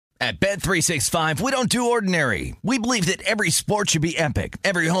At Bet365, we don't do ordinary. We believe that every sport should be epic.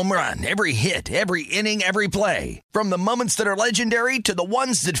 Every home run, every hit, every inning, every play. From the moments that are legendary to the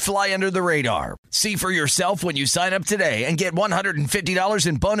ones that fly under the radar. See for yourself when you sign up today and get $150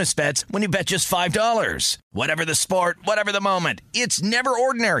 in bonus bets when you bet just $5. Whatever the sport, whatever the moment, it's never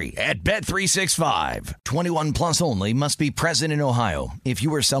ordinary at Bet365. 21 plus only. Must be present in Ohio. If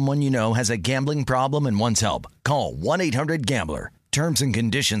you or someone you know has a gambling problem and wants help, call 1-800-GAMBLER. Terms and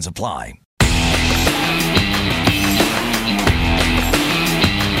conditions apply.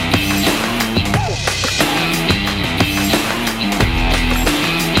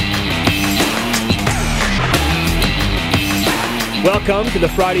 Welcome to the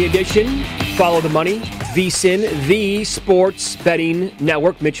Friday edition. Follow the Money. VSiN, the Sports Betting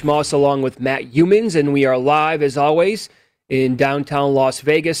Network. Mitch Moss along with Matt Humans. And we are live, as always, in downtown Las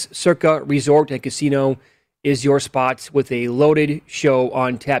Vegas. Circa Resort and Casino is your spot with a loaded show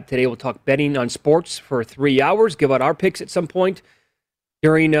on tap today. We'll talk betting on sports for 3 hours, give out our picks at some point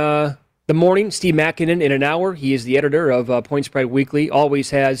during the morning. Steve Makinen in an hour. He is the editor of Point Spread Weekly, always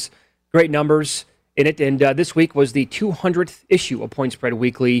has great numbers in it. And this week was the 200th issue of Point Spread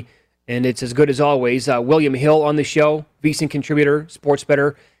Weekly, and it's as good as always. William Hill on the show, VSiN contributor, sports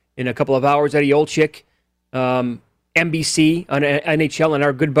bettor in a couple of hours. Eddie Olczyk, NBC on NHL, and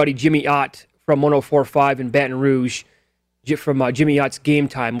our good buddy Jimmy Ott from 104.5 in Baton Rouge, from Jimmy Ott's Game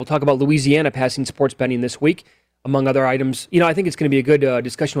Time. We'll talk about Louisiana passing sports betting this week, among other items. You know, I think it's going to be a good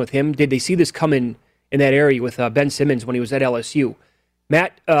discussion with him. Did they see this coming in that area with Ben Simmons when he was at LSU?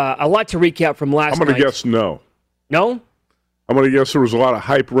 Matt, a lot to recap from last night. I'm going to guess no. No? I'm going to guess there was a lot of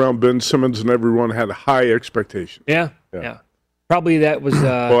hype around Ben Simmons and everyone had high expectations. Yeah. Probably that was...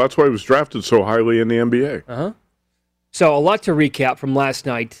 well, that's why he was drafted so highly in the NBA. Uh-huh. So a lot to recap from last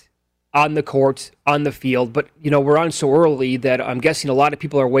night. On the court, on the field. But, you know, we're on so early that I'm guessing a lot of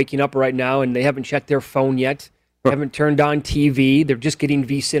people are waking up right now and they haven't checked their phone yet, haven't turned on TV. They're just getting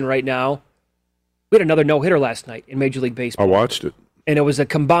VSiN right now. We had another no-hitter last night in Major League Baseball. I watched it. And it was a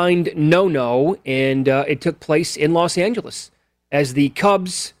combined no-no, and it took place in Los Angeles as the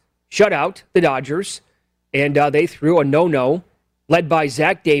Cubs shut out the Dodgers, and they threw a no-no led by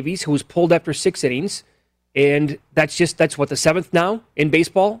Zach Davies, who was pulled after 6 innings. And that's what, the 7th now in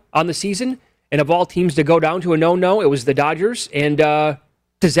baseball on the season. And of all teams to go down to a no-no, it was the Dodgers. And to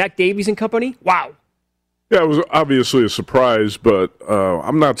Zach Davies and company, wow. Yeah, it was obviously a surprise, but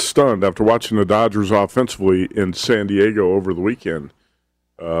I'm not stunned after watching the Dodgers offensively in San Diego over the weekend.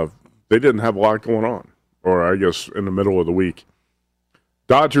 They didn't have a lot going on, or I guess in the middle of the week.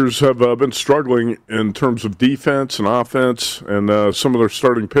 Dodgers have been struggling in terms of defense and offense, and some of their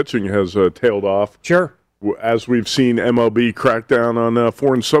starting pitching has tailed off. Sure. As we've seen MLB crack down on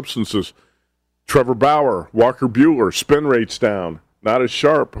foreign substances. Trevor Bauer, Walker Buehler, spin rates down. Not as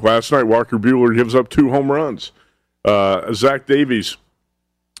sharp. Last night, Walker Buehler gives up 2 home runs. Zach Davies,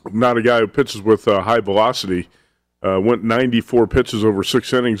 not a guy who pitches with high velocity, went 94 pitches over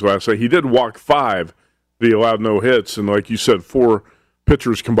 6 innings last night. He did walk 5, but he allowed no hits. And like you said, 4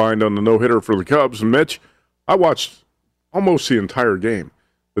 pitchers combined on the no-hitter for the Cubs. And Mitch, I watched almost the entire game.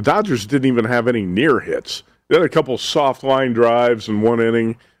 The Dodgers didn't even have any near hits. They had a couple soft line drives in 1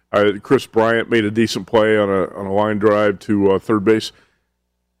 inning. Chris Bryant made a decent play on a line drive to third base.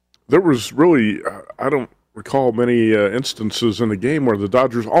 There was really, I don't recall many instances in the game where the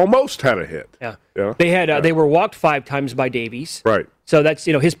Dodgers almost had a hit. Yeah. They were walked 5 times by Davies. Right. So that's,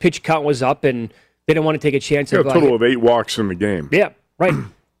 his pitch count was up, and they didn't want to take a chance. A total of 8 walks in the game. Yeah, right.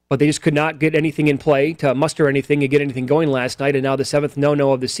 But they just could not get anything in play to muster anything and get anything going last night, and now the 7th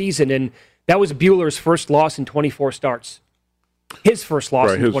no-no of the season. And that was Buehler's first loss in 24 starts. His first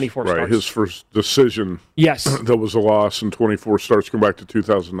loss in 24 starts. Right, his first decision. Yes. That was a loss in 24 starts going back to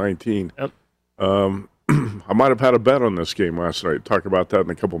 2019. Yep. I might have had a bet on this game last night. Talk about that in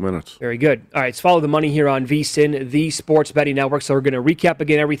a couple minutes. Very good. All right, let's follow the money here on VSiN, the Sports Betting Network. So we're going to recap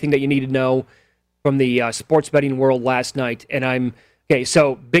again everything that you need to know from the sports betting world last night. And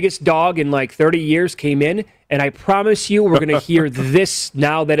so biggest dog in like 30 years came in, and I promise you we're going to hear this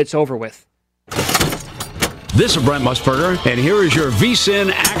now that it's over with. This is Brent Musburger, and here is your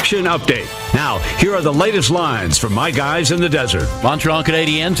VSiN Action Update. Now, here are the latest lines from my guys in the desert. Montreal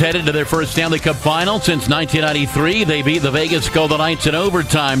Canadiens headed to their first Stanley Cup final since 1993. They beat the Vegas Golden Knights in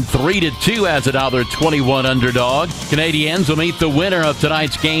overtime 3-2 as a $1.21 underdog. Canadiens will meet the winner of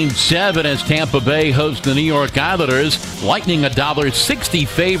tonight's Game 7 as Tampa Bay hosts the New York Islanders. Lightning $1.60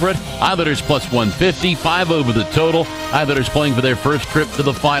 favorite. Islanders plus 150, 5 over the total. Islanders playing for their first trip to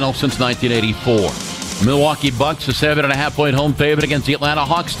the final since 1984. Milwaukee Bucks, a 7.5-point home favorite against the Atlanta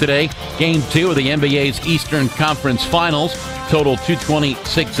Hawks today. Game 2 of the NBA's Eastern Conference Finals. Total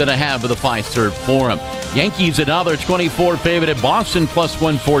 226.5 of the Fiserv Forum. Yankees $1.24 favorite at Boston plus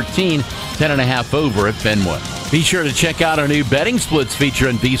 114, 10.5 over at Fenway. Be sure to check out our new betting splits feature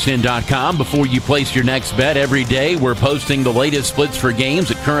on vsin.com before you place your next bet. Every day we're posting the latest splits for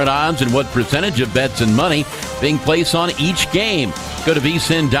games at current odds and what percentage of bets and money being placed on each game. Go to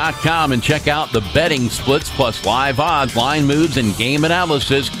vsin.com and check out the betting splits plus live odds, line moves, and game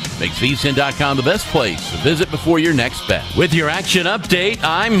analysis. Makes vsin.com the best place to visit before your next bet. With your action update,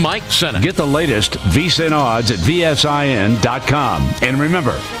 I'm Mike Senna. Get the latest VSiN odds at vsin.com. And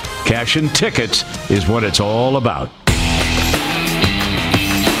remember, cash and tickets is what it's all about.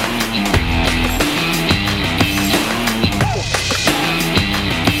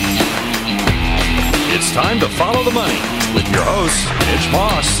 It's time to follow the money with your hosts, Mitch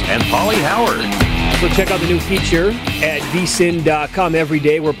Moss and Paulie Howard. So check out the new feature at vsin.com. Every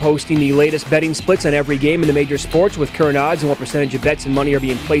day we're posting the latest betting splits on every game in the major sports with current odds and what percentage of bets and money are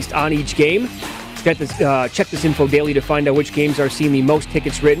being placed on each game. Check this info daily to find out which games are seeing the most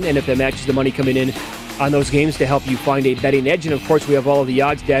tickets written and if that matches the money coming in on those games to help you find a betting edge. And, of course, we have all of the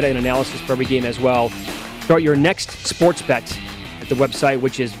odds data and analysis for every game as well. Start your next sports bet at the website,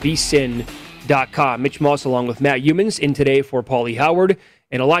 which is vsin.com. Mitch Moss along with Matt Humans in today for Paulie Howard.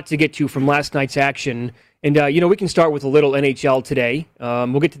 And a lot to get to from last night's action. And, we can start with a little NHL today.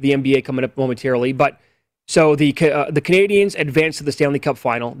 We'll get to the NBA coming up momentarily. But so the Canadiens advanced to the Stanley Cup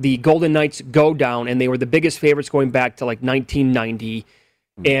final. The Golden Knights go down, and they were the biggest favorites going back to like 1990.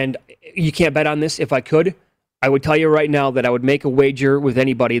 And you can't bet on this. If I could, I would tell you right now that I would make a wager with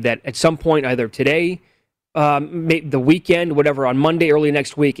anybody that at some point, either today, the weekend, whatever, on Monday, early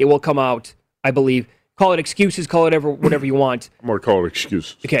next week, it will come out, I believe. Call it excuses, call it whatever you want. I'm going to call it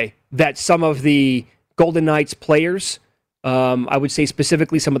excuses. Okay, that some of the Golden Knights players, I would say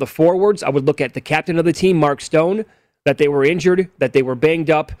specifically some of the forwards, I would look at the captain of the team, Mark Stone, that they were injured, that they were banged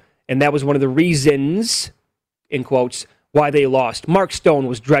up, and that was one of the reasons, in quotes, why they lost. Mark Stone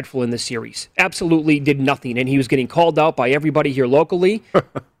was dreadful in this series. Absolutely did nothing, and he was getting called out by everybody here locally.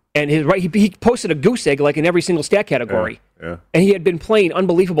 And he posted a goose egg like in every single stat category. Yeah. And he had been playing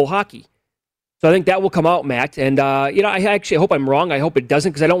unbelievable hockey. So I think that will come out, Matt. And, I actually hope I'm wrong. I hope it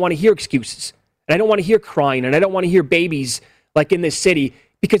doesn't because I don't want to hear excuses. And I don't want to hear crying. And I don't want to hear babies like in this city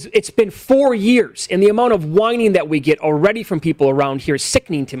because it's been 4 years. And the amount of whining that we get already from people around here is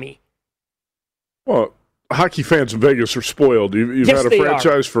sickening to me. Well, hockey fans in Vegas are spoiled. You've Yes, had a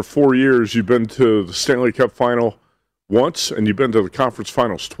franchise for 4 years. You've been to the Stanley Cup final once, and you've been to the conference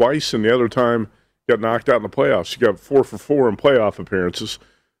finals twice. And the other time, you got knocked out in the playoffs. You got 4 for 4 in playoff appearances.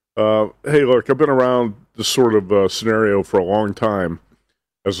 Hey, look, I've been around this sort of scenario for a long time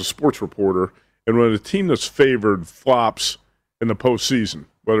as a sports reporter, and when a team that's favored flops in the postseason,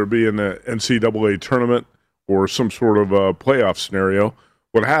 whether it be in the NCAA tournament or some sort of playoff scenario,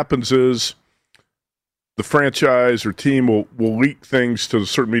 what happens is the franchise or team will leak things to the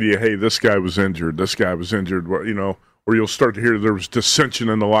certain media. Hey, this guy was injured. Or you'll start to hear there was dissension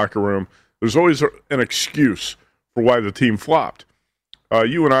in the locker room. There's always an excuse for why the team flopped.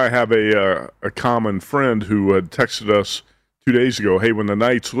 You and I have a common friend who had texted us 2 days ago, hey, when the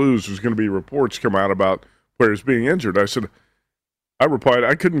Knights lose, there's going to be reports come out about players being injured. I replied,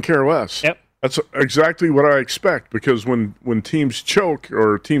 I couldn't care less. Yep. That's exactly what I expect because when teams choke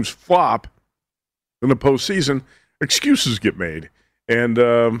or teams flop in the postseason, excuses get made. And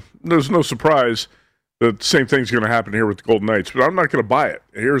there's no surprise that the same thing's going to happen here with the Golden Knights, but I'm not going to buy it.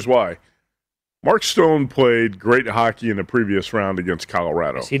 Here's why. Mark Stone played great hockey in the previous round against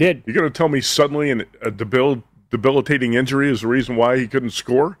Colorado. Yes, he did. You're going to tell me suddenly a debilitating injury is the reason why he couldn't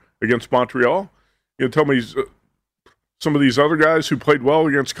score against Montreal? You're going to tell me some of these other guys who played well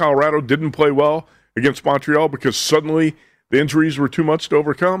against Colorado didn't play well against Montreal because suddenly the injuries were too much to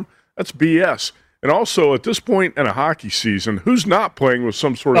overcome? That's BS. And also, at this point in a hockey season, who's not playing with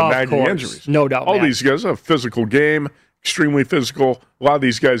some sort of nagging injuries? No doubt, All Matt. these guys have a physical game, extremely physical. A lot of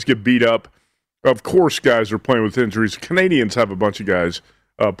these guys get beat up. Of course, guys are playing with injuries. Canadians have a bunch of guys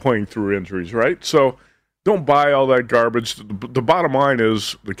playing through injuries, right? So don't buy all that garbage. The bottom line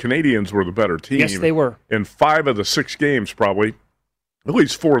is the Canadians were the better team. Yes, they were. In 5 of the 6 games, probably. At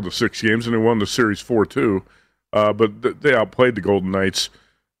least 4 of the 6 games, and they won the series 4-2. But they outplayed the Golden Knights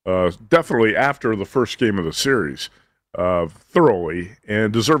definitely after the first game of the series thoroughly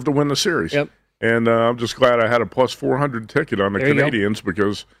and deserved to win the series. Yep. And I'm just glad I had a plus 400 ticket on the Canadians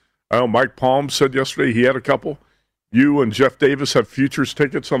because – I know Mike Palm said yesterday he had a couple. You and Jeff Davis have futures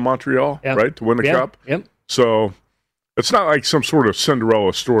tickets on Montreal, right, to win the Cup. Yep. So It's not like some sort of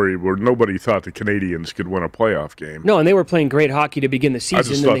Cinderella story where nobody thought the Canadians could win a playoff game. No, and they were playing great hockey to begin the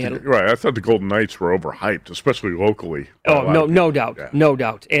season. I thought the Golden Knights were overhyped, especially locally. Oh, no doubt. Yeah. No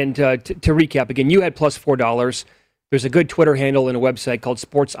doubt. And to recap again, you had plus $4. There's a good Twitter handle and a website called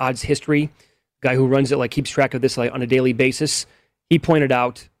Sports Odds History. Guy who runs it keeps track of this on a daily basis. He pointed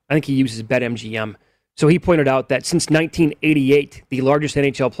out, I think he uses BetMGM. So he pointed out that since 1988, the largest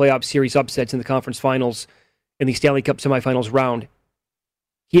NHL playoff series upsets in the conference finals in the Stanley Cup semifinals round,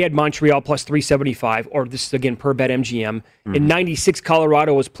 he had Montreal plus 375, or this is again per BetMGM. In 96,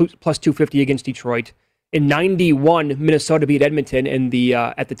 Colorado was plus 250 against Detroit. In 91, Minnesota beat Edmonton, and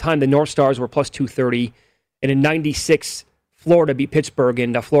at the time the North Stars were plus 230. And in 96, Florida beat Pittsburgh,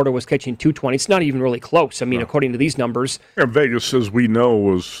 and Florida was catching 220. It's not even really close. I mean, according to these numbers. And Vegas, as we know,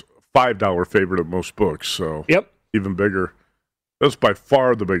 was $5 favorite at most books, so even bigger. That's by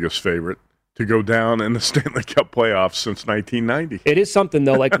far the biggest favorite to go down in the Stanley Cup playoffs since 1990. It is something,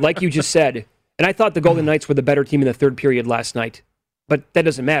 though, like you just said. And I thought the Golden Knights were the better team in the third period last night. But that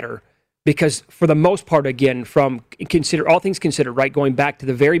doesn't matter because for the most part, again, all things considered, right, going back to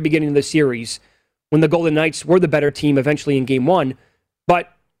the very beginning of the series when the Golden Knights were the better team eventually in Game 1.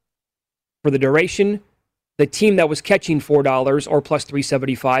 But for the duration, the team that was catching $4 or plus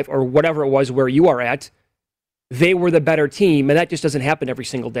 375 or whatever it was where you are at, they were the better team, and that just doesn't happen every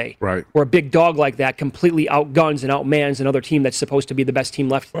single day. Right. Where a big dog like that completely outguns and outmans another team that's supposed to be the best team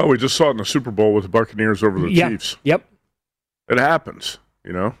left. Well, we just saw it in the Super Bowl with the Buccaneers over the Chiefs. Yep. It happens,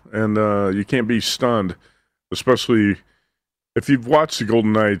 and you can't be stunned, especially if you've watched the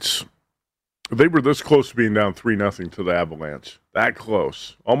Golden Knights. They were this close to being down 3-0 to the Avalanche. That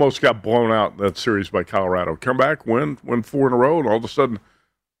close. Almost got blown out in that series by Colorado. Come back, win 4 in a row, and all of a sudden,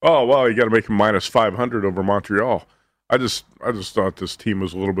 oh, well, you got to make them minus 500 over Montreal. I just thought this team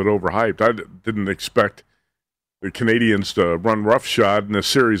was a little bit overhyped. I didn't expect the Canadians to run roughshod in this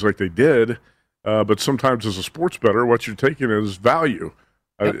series like they did. But sometimes as a sports bettor, what you're taking is value.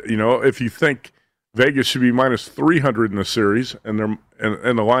 Yep. If you think Vegas should be minus 300 in the series and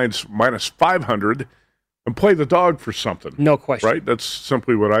the line's minus 500, and play the dog for something. No question. Right? That's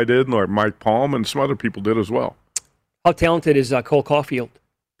simply what I did, like Mike Palm and some other people did as well. How talented is Cole Caulfield?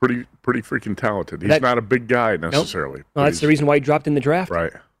 Pretty freaking talented. He's not a big guy necessarily. Nope. Well, that's the reason why he dropped in the draft.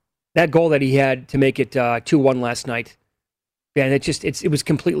 Right. That goal that he had to make it 2-1 last night, man, it was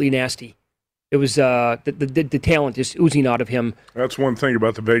completely nasty. It was the talent just oozing out of him. That's one thing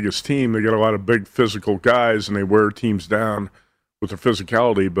about the Vegas team. They got a lot of big physical guys, and they wear teams down with their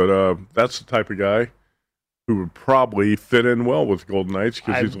physicality. But that's the type of guy who would probably fit in well with the Golden Knights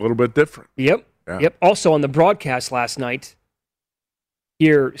because he's a little bit different. Yep. Yeah. Yep. Also on the broadcast last night,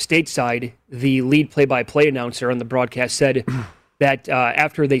 here stateside, the lead play-by-play announcer on the broadcast said that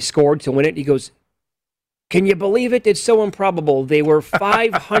after they scored to win it, he goes, "Can you believe it? It's so improbable. They were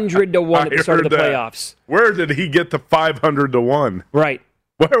 500 to 1 at the start of the playoffs." Where did he get the 500 to 1? Right.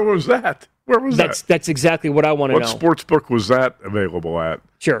 Where was that? That's exactly what I want to know. What sports book was that available at?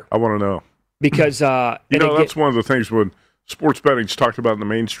 Sure. I want to know. Because that's one of the things when sports betting's talked about in the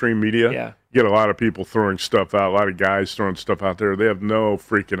mainstream media. Yeah. You get a lot of people throwing stuff out, a lot of guys throwing stuff out there. They have no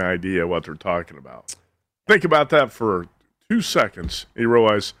freaking idea what they're talking about. Think about that for 2 seconds. You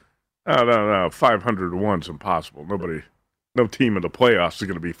realize, no, 500 to 1 is impossible. No team in the playoffs is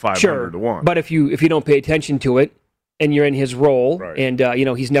going to be 500 to 1. But if you don't pay attention to it and you're in his role, right, and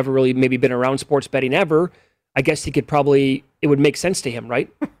he's never really maybe been around sports betting ever, I guess it would make sense to him, right?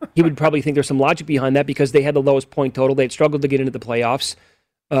 He would probably think there's some logic behind that because they had the lowest point total. They had struggled to get into the playoffs.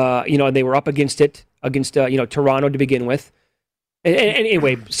 And they were up against Toronto to begin with. And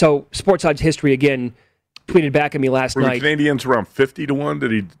anyway, so Sports Odds History again tweeted back at me last night. Were the Canadians around 50 to 1?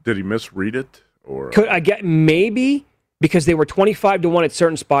 Did he misread it? Or could I get maybe because they were 25 to 1 at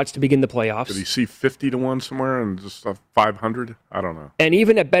certain spots to begin the playoffs? Did he see 50 to 1 somewhere and just 500? I don't know. And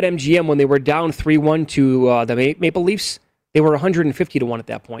even at BetMGM when they were down 3-1 to the Maple Leafs, they were 150 to 1 at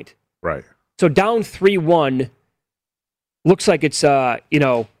that point. Right. So down 3-1 looks like it's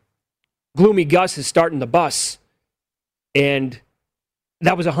Gloomy Gus is starting the bus, and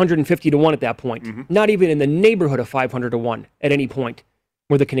that was 150 to 1 at that point. Mm-hmm. Not even in the neighborhood of 500 to 1 at any point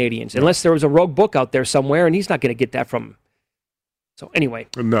were the Canadians, unless there was a rogue book out there somewhere, and he's not going to get that from. So anyway,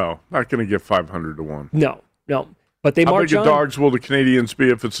 no, not going to get 500 to 1. No. But they march on. How big of dogs will the Canadians be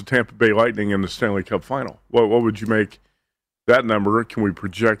if it's the Tampa Bay Lightning in the Stanley Cup Final? What would you make that number? Can we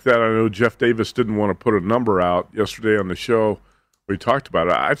project that? I know Jeff Davis didn't want to put a number out yesterday on the show. We talked about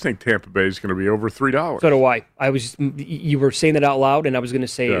it. I think Tampa Bay is going to be over $3. So do I. You were saying that out loud, and I was going to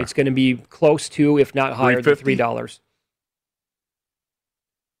say it's going to be close to, if not higher than $3.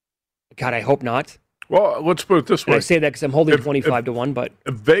 God, I hope not. Well, let's put it this And way. I say that because I'm holding 25 to 1, but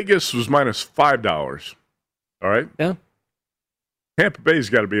If Vegas was minus $5, all right? yeah. Tampa Bay's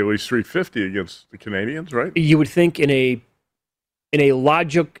got to be at least $3.50 against the Canadians, right? You would think in a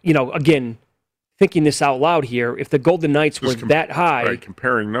logic, again, thinking this out loud here, if the Golden Knights were that high, right,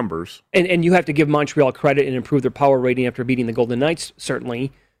 comparing numbers, and you have to give Montreal credit and improve their power rating after beating the Golden Knights,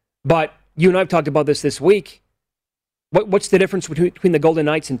 certainly. But you and I have talked about this week. What's the difference between the Golden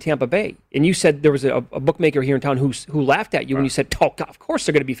Knights and Tampa Bay? And you said there was a bookmaker here in town who laughed at you when you said, "Oh, God, of course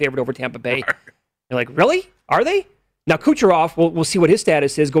they're going to be favored over Tampa Bay." You're like, really? Are they? Now, Kucherov, we'll see what his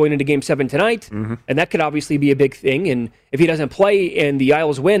status is going into Game 7 tonight, and that could obviously be a big thing. And if he doesn't play and the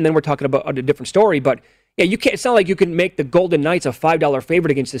Isles win, then we're talking about a different story. But, yeah, you can't. It's not like you can make the Golden Knights a $5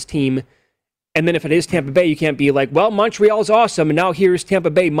 favorite against this team, and then if it is Tampa Bay, you can't be like, well, Montreal's awesome, and now here's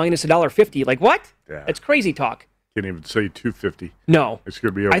Tampa Bay minus $1.50. Like, what? Yeah. That's crazy talk. Can't even say $2.50. No. It's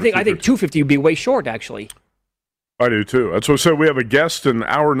going to be over I think $2.50 would be way short, actually. I do, too. That's what I said. We have a guest in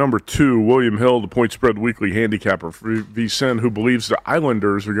hour number 2, William Hill, the Point Spread Weekly handicapper for VSiN, who believes the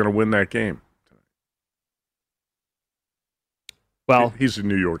Islanders are going to win that game. Well, he's a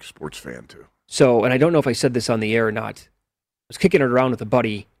New York sports fan, too. So, and I don't know if I said this on the air or not. I was kicking it around with a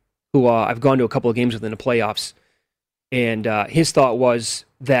buddy who I've gone to a couple of games with in the playoffs. And his thought was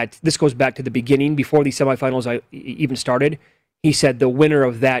that this goes back to the beginning, before these semifinals even started. He said the winner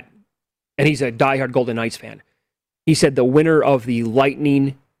of that, and he's a diehard Golden Knights fan, he said the winner of the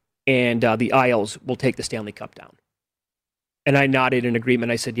Lightning and the Isles will take the Stanley Cup down. And I nodded in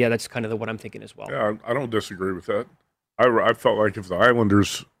agreement. I said, yeah, that's kind of what I'm thinking as well. Yeah, I don't disagree with that. I felt like if the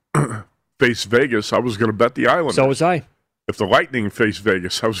Islanders face Vegas, I was going to bet the Islanders. So was I. If the Lightning face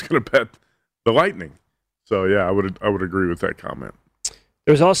Vegas, I was going to bet the Lightning. So yeah, I would agree with that comment.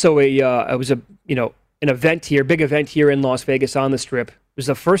 There was also an event here, big event here in Las Vegas on the Strip. It was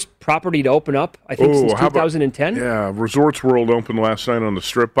the first property to open up, I think, since 2010. Yeah, Resorts World opened last night on the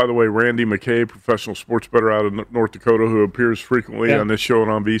Strip. By the way, Randy McKay, professional sports bettor out of North Dakota, who appears frequently on this show and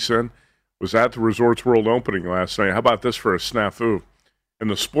on VSiN, was at the Resorts World opening last night. How about this for a snafu? In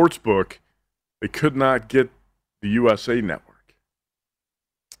the sports book, they could not get the USA Network.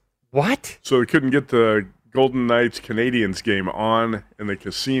 What? So they couldn't get the Golden Knights Canadians game on in the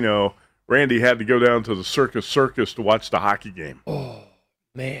casino. Randy had to go down to the Circus to watch the hockey game. Oh,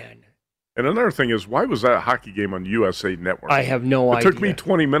 man. And another thing is, why was that hockey game on USA Network? I have no idea. It took me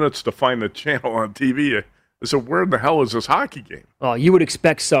 20 minutes to find the channel on TV. I said, where in the hell is this hockey game? Well, you would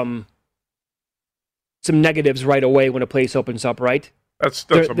expect some negatives right away when a place opens up, right? That's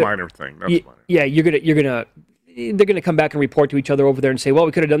a minor thing. That's minor. Yeah, they're gonna come back and report to each other over there and say, well,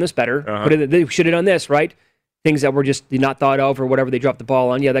 we could have done this better. They should have done this, right? Things that were just not thought of or whatever they dropped the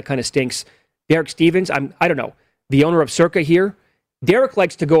ball on. Yeah, that kind of stinks. Derek Stevens, I don't know, the owner of Circa here, Derek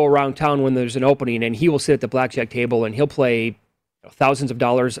likes to go around town when there's an opening, and he will sit at the blackjack table, and he'll play thousands of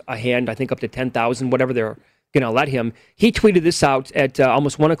dollars a hand, I think up to $10,000, whatever they're going to let him. He tweeted this out at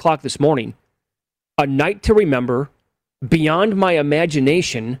almost 1 o'clock this morning. A night to remember, beyond my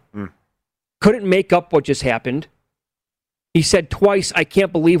imagination, couldn't make up what just happened. He said twice, I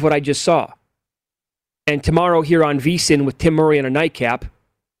can't believe what I just saw. And tomorrow here on VSiN with Tim Murray on a nightcap,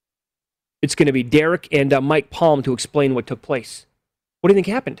 it's going to be Derek and Mike Palm to explain what took place. What do you think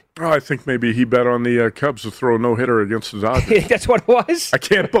happened? Oh, I think maybe he bet on the Cubs to throw a no-hitter against the Dodgers. That's what it was? I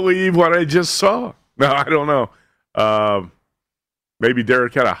can't believe what I just saw. No, I don't know. Maybe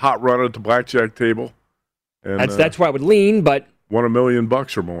Derek had a hot run at the blackjack table. And, that's where I would lean, but... won $1 million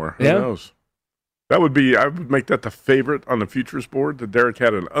or more. Who knows? I would make that the favorite on the futures board, that Derek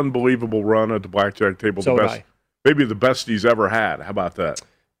had an unbelievable run at the blackjack table. So maybe the best he's ever had. How about that?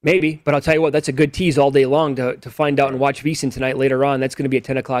 Maybe, but I'll tell you what, that's a good tease all day long to find out and watch VSiN tonight later on. That's going to be at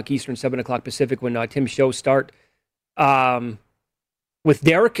 10 o'clock Eastern, 7 o'clock Pacific when Tim's shows start. With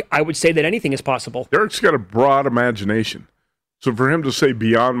Derek, I would say that anything is possible. Derek's got a broad imagination. So for him to say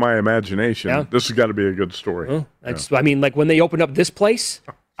beyond my imagination, this has got to be a good story. I mean, like when they opened up this place,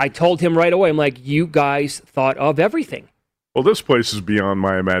 I told him right away, I'm like, you guys thought of everything. Well, this place is beyond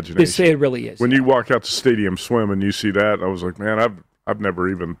my imagination. It really is. When you walk out to Stadium Swim and you see that, I was like, man, I've never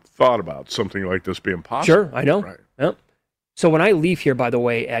even thought about something like this being possible. Sure, I know. Right. Yep. So when I leave here, by the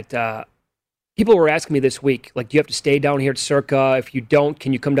way, people were asking me this week, like, do you have to stay down here at Circa? If you don't,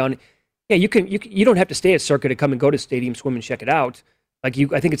 can you come down? Yeah, you can. You don't have to stay at Circa to come and go to Stadium Swim and check it out. Like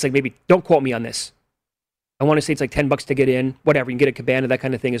I think it's like maybe, don't quote me on this. I want to say it's like $10 to get in, whatever. You can get a cabana, that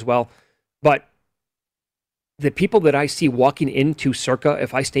kind of thing as well. But the people that I see walking into Circa,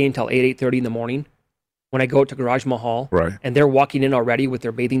 if I stay until 8:30 in the morning, when I go to Garage Mahal, right, and they're walking in already with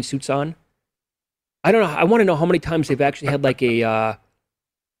their bathing suits on, I don't know. I want to know how many times they've actually had like a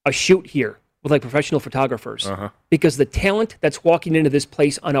shoot here with like professional photographers because the talent that's walking into this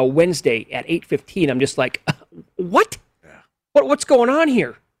place on a Wednesday at 8:15, I'm just like, what? Yeah. What's going on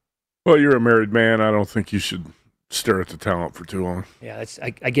here? Well, you're a married man. I don't think you should stare at the talent for too long. Yeah,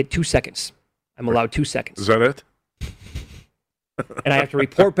 I get 2 seconds. I'm allowed 2 seconds. Is that it? And I have to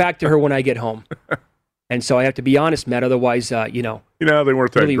report back to her when I get home. And so I have to be honest, Matt. Otherwise, You know, they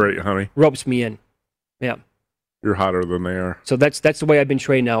weren't that really great, honey. Ropes me in. Yeah. You're hotter than they are. So that's the way I've been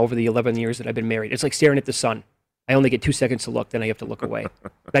trained now over the 11 years that I've been married. It's like staring at the sun. I only get 2 seconds to look, then I have to look away.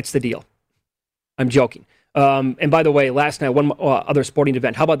 That's the deal. I'm joking. And by the way, last night, one other sporting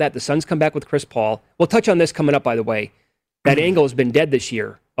event. How about that? The Suns come back with Chris Paul. We'll touch on this coming up, by the way. That angle has been dead this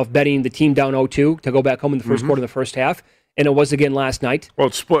year of betting the team down 0-2 to go back home in the first quarter in the first half. And it was again last night. Well,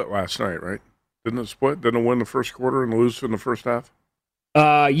 it split last night, right? Didn't it split? Didn't it win the first quarter and lose in the first half?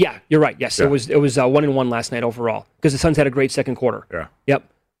 Yeah, you're right. Yes, Yeah. it was 1-1 last night overall because the Suns had a great second quarter. Yeah. Yep.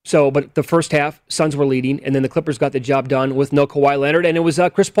 So, but the first half, Suns were leading, and then the Clippers got the job done with no Kawhi Leonard, and it was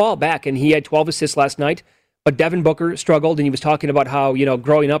Chris Paul back, and he had 12 assists last night. But Devin Booker struggled, and he was talking about how,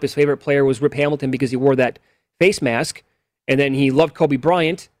 growing up, his favorite player was Rip Hamilton because he wore that face mask, and then he loved Kobe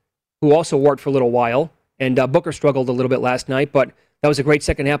Bryant, who also wore it for a little while, and Booker struggled a little bit last night, but that was a great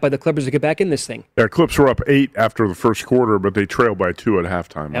second half by the Clippers to get back in this thing. Yeah, Clips were up 8 after the first quarter, but they trailed by 2 at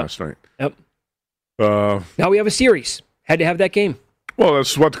halftime last night. Yep. Now we have a series. Had to have that game. Well,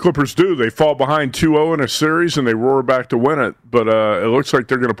 that's what the Clippers do. They fall behind 2-0 in a series, and they roar back to win it. But it looks like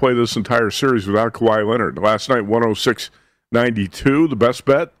they're going to play this entire series without Kawhi Leonard. Last night, 106-92, the best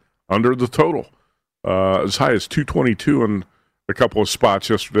bet, under the total. As high as 222 in a couple of spots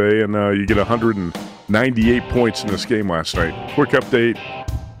yesterday, and you get 198 points in this game last night. Quick update.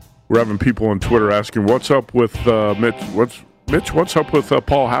 We're having people on Twitter asking, what's up with Mitch? What's up with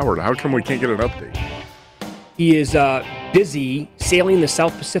Paul Howard? How come we can't get an update? He is busy sailing the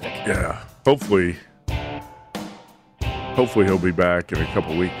South Pacific. Yeah, hopefully he'll be back in a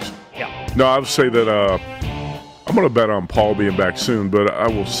couple weeks. Yeah. No, I would say that I'm going to bet on Paul being back soon, but I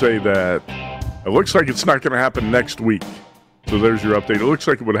will say that it looks like it's not going to happen next week. So there's your update. It looks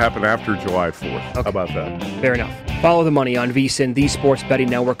like it would happen after July 4th. Okay. How about that? Fair enough. Follow the money on VSiN, the Sports Betting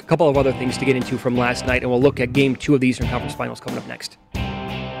Network. A couple of other things to get into from last night, and we'll look at Game 2 of the Eastern Conference Finals coming up next.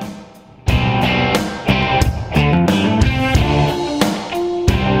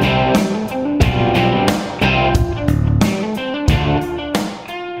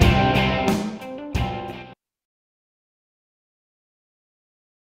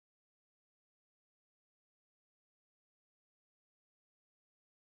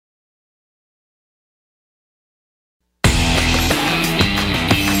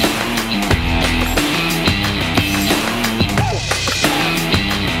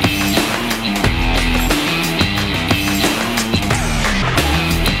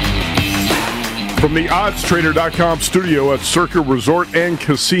 From the OddsTrader.com studio at Circa Resort and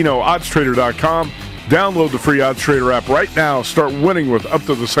Casino, OddsTrader.com. Download the free OddsTrader app right now. Start winning with up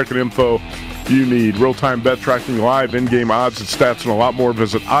to the second info you need. Real-time bet tracking, live in-game odds and stats, and a lot more.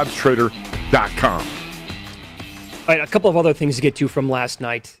 Visit OddsTrader.com. All right, a couple of other things to get to from last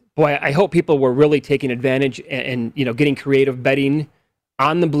night. Boy, I hope people were really taking advantage and getting creative betting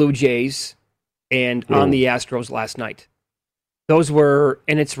on the Blue Jays and on the Astros last night. Those were,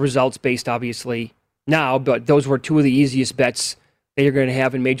 and it's results-based, obviously, now, but those were two of the easiest bets that you're going to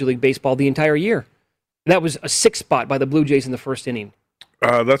have in Major League Baseball the entire year. That was a 6 spot by the Blue Jays in the first inning.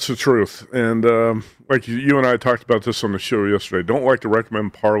 That's the truth. And like you and I talked about this on the show yesterday, don't like to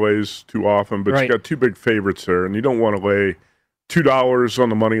recommend parlays too often, but You got 2 big favorites there, and you don't want to lay $2 on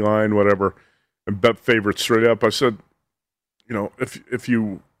the money line, whatever, and bet favorites straight up. I said, if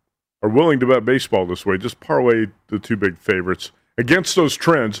you are willing to bet baseball this way, just parlay the 2 big favorites against those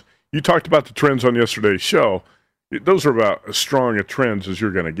trends. You talked about the trends on yesterday's show. Those are about as strong a trends as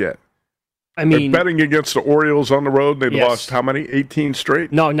you're going to get. I mean, betting against the Orioles on the road, they'd lost how many? 18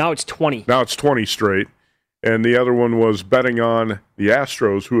 straight? No, now it's 20. Now it's 20 straight. And the other one was betting on the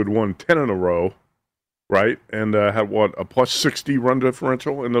Astros, who had won 10 in a row, right? And had, a plus 60 run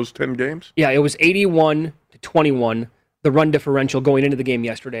differential in those 10 games? Yeah, it was 81-21, the run differential going into the game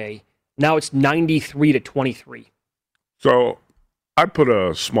yesterday. Now it's 93-23. So I put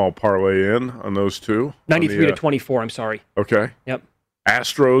a small parlay in on those two. 93-24, I'm sorry. Okay. Yep.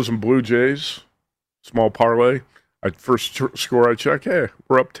 Astros and Blue Jays, small parlay. First score I check, hey,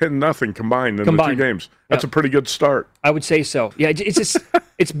 we're up 10-0 combined in the 2 games. That's a pretty good start. I would say so. Yeah, it's just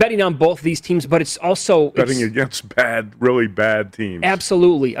it's betting on both these teams, but it's also betting against really bad teams.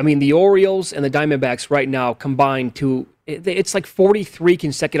 Absolutely. I mean, the Orioles and the Diamondbacks right now combined to It's like 43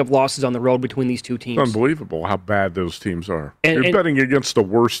 consecutive losses on the road between these two teams. It's unbelievable how bad those teams are. And You're betting against the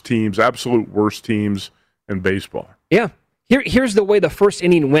worst teams, absolute worst teams in baseball. Yeah. Here's the way the first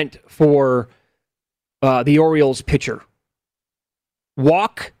inning went for the Orioles pitcher.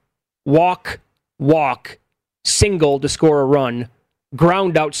 Walk, walk, walk, single to score a run,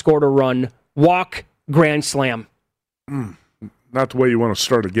 ground out, scored a run, walk, grand slam. Not the way you want to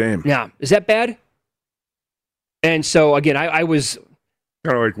start a game. Yeah. Is that bad? And so, again, I was...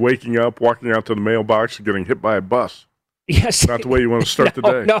 Kind of like waking up, walking out to the mailbox, and getting hit by a bus. Yes. Not the way you want to start the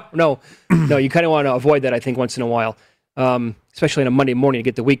day. No. No, you kind of want to avoid that, I think, once in a while, especially on a Monday morning to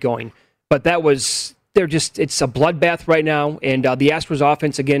get the week going. But that was... it's a bloodbath right now. And the Astros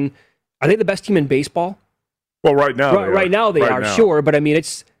offense, again, are they the best team in baseball? Well, right now they are, sure. But, I mean,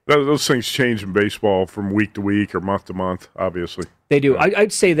 it's... Those things change in baseball from week to week or month to month, obviously. They do. Yeah.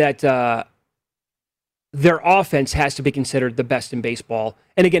 I'd say that their offense has to be considered the best in baseball.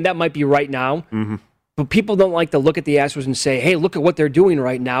 And again, that might be right now. Mm-hmm. But people don't like to look at the Astros and say, hey, look at what they're doing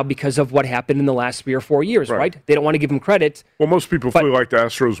right now because of what happened in the last 3 or 4 years, right? They don't want to give them credit. Well, most people feel like the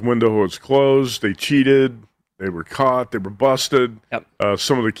Astros window was closed. They cheated. They were caught. They were busted. Yep.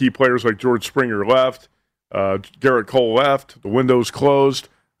 Some of the key players like George Springer left. Garrett Cole left. The window's closed.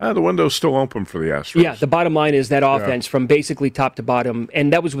 The window's still open for the Astros. Yeah, the bottom line is that offense from basically top to bottom,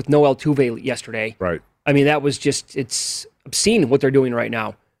 and that was with Noel Tuve yesterday. Right. I mean, that was just, it's obscene what they're doing right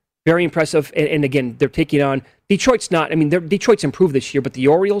now. Very impressive. And again, they're taking on, Detroit's improved this year, but the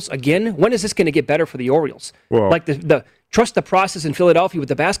Orioles, again, when is this going to get better for the Orioles? Well, like the trust the process in Philadelphia with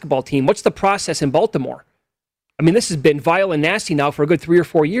the basketball team. What's the process in Baltimore? I mean, this has been vile and nasty now for a good 3 or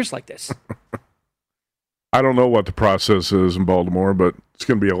 4 years like this. I don't know what the process is in Baltimore, but it's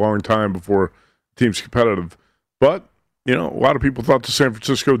going to be a long time before the team's competitive. But, a lot of people thought the San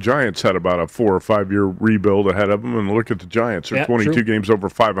Francisco Giants had about a 4 or 5 year rebuild ahead of them, and look at the Giants. They're 22 games over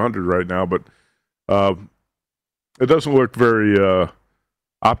 500 right now, but it doesn't look very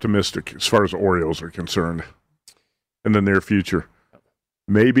optimistic as far as the Orioles are concerned in the near future.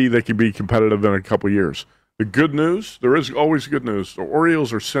 Maybe they could be competitive in a couple years. The good news, there is always good news. The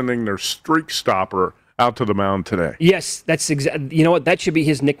Orioles are sending their streak stopper out to the mound today. Yes, that's exactly. You know what? That should be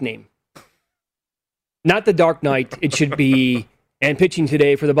his nickname. Not the Dark Knight. It should be, and pitching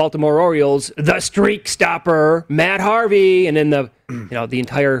today for the Baltimore Orioles, the streak stopper, Matt Harvey, and then the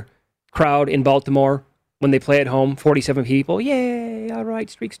entire crowd in Baltimore when they play at home, 47 people. Yay! All right,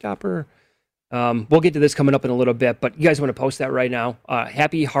 streak stopper. We'll get to this coming up in a little bit, but you guys want to post that right now.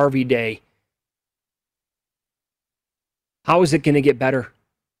 Happy Harvey Day. How is it going to get better?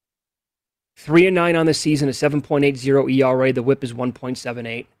 3-9 on the season, a 7.80 ERA. The whip is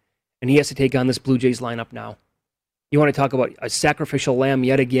 1.78. And he has to take on this Blue Jays lineup now. You want to talk about a sacrificial lamb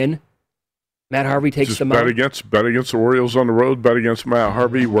yet again? Matt Harvey takes the mound. Bet against the Orioles on the road. Bet against Matt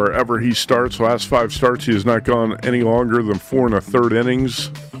Harvey wherever he starts. Last 5 starts, he has not gone any longer than 4 1/3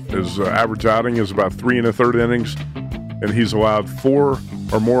 innings. His average outing is about 3 1/3 innings. And he's allowed 4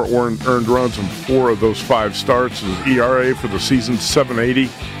 or more earned runs in 4 of those 5 starts. His ERA for the season, 7.80.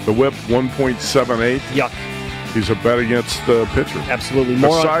 The whip, 1.78. Yuck. He's a bet against the pitcher. Absolutely.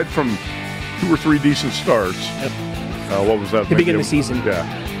 Aside from 2 or 3 decent starts, what was that? The beginning of the season. Yeah.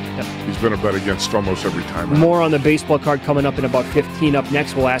 Yep. He's been a bet against almost every time. More on the baseball card coming up in about 15. Up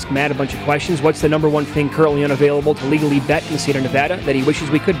next, we'll ask Matt a bunch of questions. What's the number one thing currently unavailable to legally bet in the state of Nevada that he wishes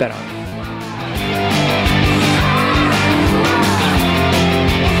we could bet on?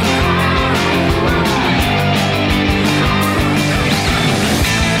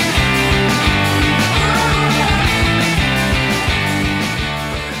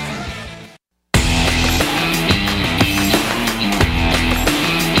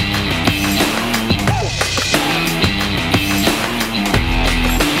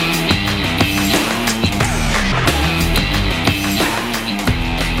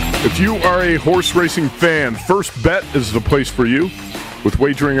 If you are a horse racing fan, First Bet is the place for you. With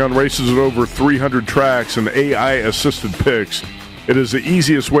wagering on races at over 300 tracks and AI-assisted picks, it is the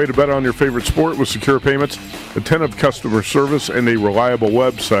easiest way to bet on your favorite sport with secure payments, attentive customer service, and a reliable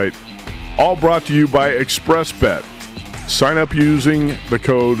website. All brought to you by ExpressBet. Sign up using the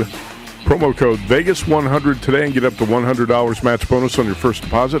promo code Vegas100 today and get up to $100 match bonus on your first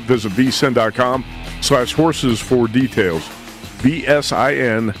deposit. Visit vsin.com/horses for details.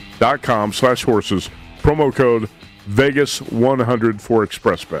 VSIN.com/horses. Promo code Vegas100 for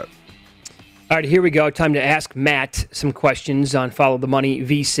ExpressBet. All right, here we go. Time to ask Matt some questions on Follow the Money,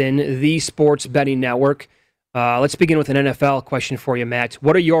 VSIN, the sports betting network. Let's begin with an NFL question for you, Matt.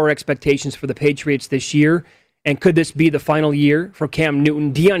 What are your expectations for the Patriots this year? And could this be the final year for Cam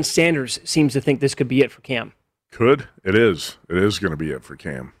Newton? Deion Sanders seems to think this could be it for Cam. Could. It is. It is going to be it for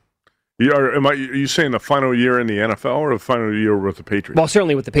Cam. Are you saying the final year in the NFL or the final year with the Patriots? Well,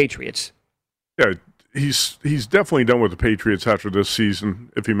 certainly with the Patriots. Yeah, he's definitely done with the Patriots after this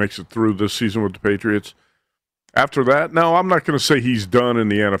season, if he makes it through this season with the Patriots. After that, no, I'm not going to say he's done in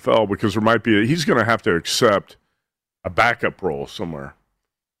the NFL because he's going to have to accept a backup role somewhere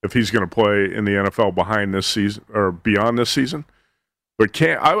if he's going to play in the NFL behind this season or beyond this season. But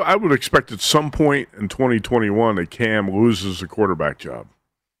I would expect at some point in 2021 that Cam loses the quarterback job,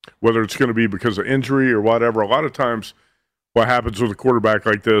 whether it's going to be because of injury or whatever. A lot of times what happens with a quarterback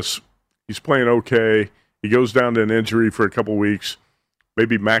like this, he's playing okay. He goes down to an injury for a couple weeks.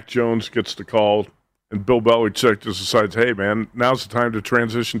 Maybe Mac Jones gets the call, and Bill Belichick just decides, hey, man, now's the time to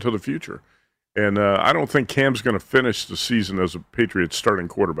transition to the future. And I don't think Cam's going to finish the season as a Patriots starting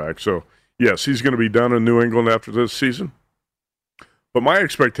quarterback. So, yes, he's going to be done in New England after this season. But my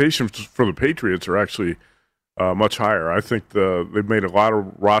expectations for the Patriots are actually much higher. I think they've made a lot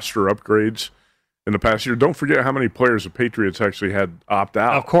of roster upgrades in the past year. Don't forget how many players the Patriots actually had opt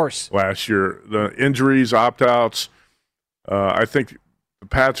out. Of course. Last year. The injuries, opt-outs. I think the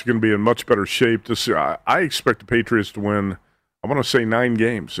Pats are going to be in much better shape this year. I expect the Patriots to win, I'm going to say 9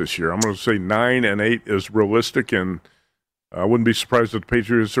 games this year. I'm going to say 9 and 8 is realistic, and I wouldn't be surprised if the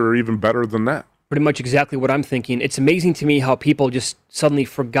Patriots are even better than that. Pretty much exactly what I'm thinking. It's amazing to me how people just suddenly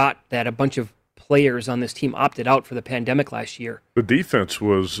forgot that a bunch of players on this team opted out for the pandemic last year. The defense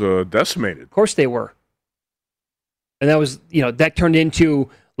was decimated. Of course they were. And that was, that turned into,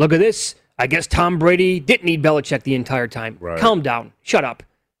 look at this. I guess Tom Brady didn't need Belichick the entire time. Right. Calm down. Shut up.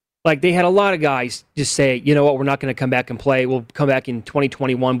 Like, they had a lot of guys just say, you know what, we're not going to come back and play. We'll come back in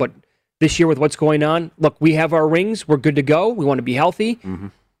 2021. But this year with what's going on, look, we have our rings. We're good to go. We want to be healthy. Mm-hmm.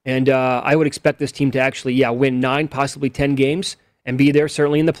 And I would expect this team to actually, win 9, possibly 10 games and be there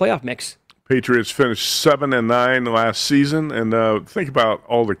certainly in the playoff mix. Patriots finished 7-9 last season. And think about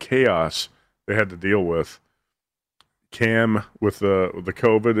all the chaos they had to deal with. Cam with the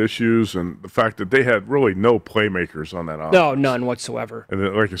COVID issues and the fact that they had really no playmakers on that offense. No, none whatsoever.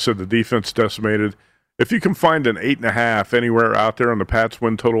 And like I said, the defense decimated. If you can find an 8.5 anywhere out there on the Pats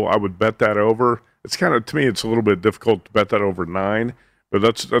win total, I would bet that over. It's kind of, to me, it's a little bit difficult to bet that over 9, but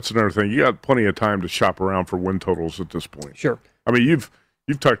that's another thing. You got plenty of time to shop around for win totals at this point. Sure. I mean, you've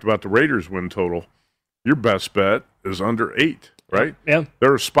talked about the Raiders win total. Your best bet is under 8, right? Yeah.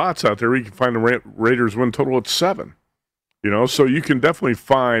 There are spots out there where you can find the Raiders win total at 7. So you can definitely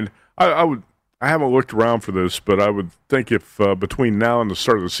find. I haven't looked around for this, but I would think if between now and the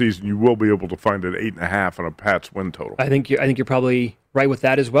start of the season, you will be able to find an 8.5 on a Pats win total. I think you're probably right with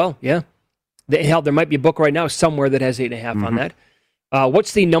that as well. Yeah. There might be a book right now somewhere that has 8.5 on that.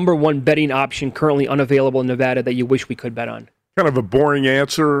 What's the number one betting option currently unavailable in Nevada that you wish we could bet on? Kind of a boring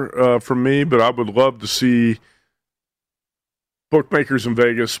answer from me, but I would love to see bookmakers in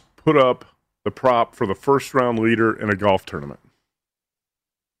Vegas put up the prop for the first-round leader in a golf tournament.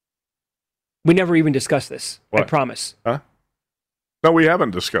 We never even discussed this. What? I promise. Huh? No, we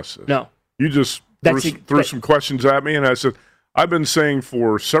haven't discussed this. No. You just threw some questions at me, and I said, I've been saying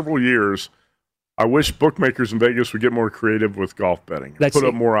for several years, I wish bookmakers in Vegas would get more creative with golf betting. Put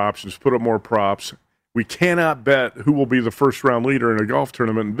up more options, put up more props. We cannot bet who will be the first-round leader in a golf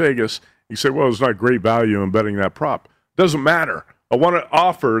tournament in Vegas. You say, well, there's not great value in betting that prop. Doesn't matter. I want it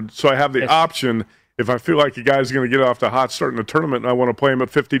offered so I have the option. If I feel like a guy's going to get off the hot start in the tournament and I want to play him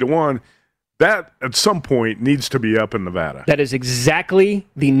at 50-1, that at some point needs to be up in Nevada. That is exactly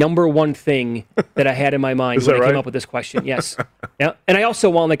the number one thing that I had in my mind when I came up with this question. Yes. Yeah. And I also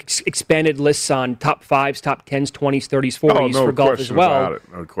want expanded lists on top 5s, top 10s, 20s, 30s, 40s for golf as well. About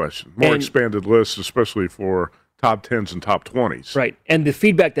it. No question. More expanded lists, especially for top 10s and top 20s. Right. And the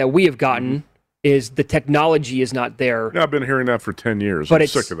feedback that we have gotten is the technology is not there. Yeah, I've been hearing that for 10 years. But I'm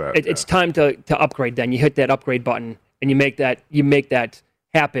sick of that. It's time to upgrade then. You hit that upgrade button and you make that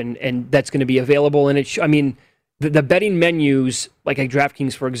happen, and that's going to be available. And the betting menus, like at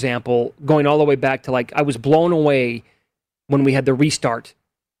DraftKings, for example, going all the way back to I was blown away when we had the restart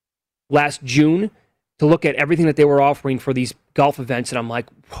last June to look at everything that they were offering for these golf events. And I'm like,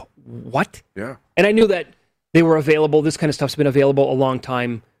 what? Yeah. And I knew that they were available. This kind of stuff's been available a long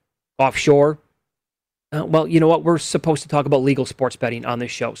time offshore. Well, you know what? We're supposed to talk about legal sports betting on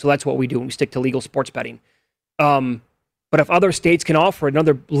this show. So that's what we do. We stick to legal sports betting. But if other states can offer it and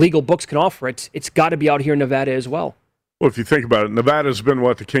other legal books can offer it, it's got to be out here in Nevada as well. Well, if you think about it, Nevada's been,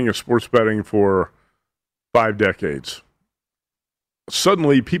 the king of sports betting for 5 decades.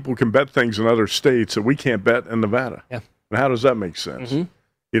 Suddenly, people can bet things in other states that we can't bet in Nevada. Yeah. And how does that make sense?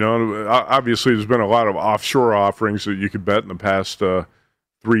 Mm-hmm. Obviously, there's been a lot of offshore offerings that you could bet in the past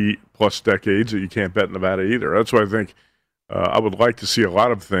 3+ decades that you can't bet in Nevada either. That's why I think I would like to see a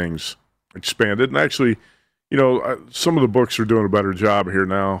lot of things expanded. And actually, some of the books are doing a better job here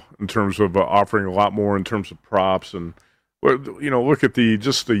now in terms of offering a lot more in terms of props and, look at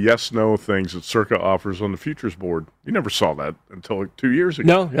the yes/no things that Circa offers on the futures board. You never saw that until like 2 years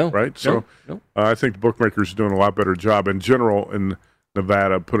ago. No. Right? So no. I think the bookmakers are doing a lot better job in general in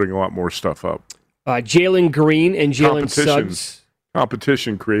Nevada, putting a lot more stuff up. Jalen Green and Jalen Suggs.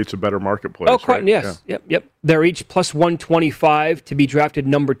 Competition creates a better marketplace. Oh, Crichton, right? Yes. Yeah. Yep. They're each plus 125 to be drafted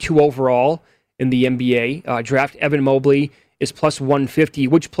number 2 overall in the NBA. Draft Evan Mobley is plus 150.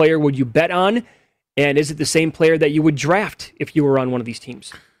 Which player would you bet on? And is it the same player that you would draft if you were on one of these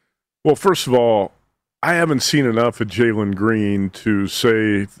teams? Well, first of all, I haven't seen enough of Jalen Green to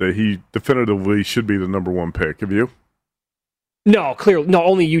say that he definitively should be the number 1 pick. Have you? No, clearly. No,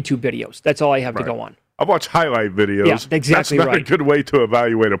 only YouTube videos. That's all I have to go on. I've watched highlight videos. Yeah, exactly That's not right. a good way to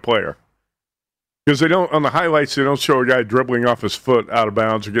evaluate a player. Because on the highlights, they don't show a guy dribbling off his foot out of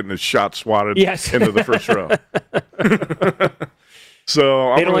bounds or getting his shot swatted into the first row.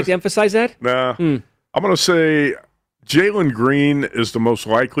 So they don't like to emphasize that? Nah. I'm going to say Jalen Green is the most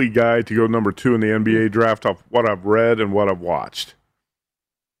likely guy to go number 2 in the NBA draft off what I've read and what I've watched.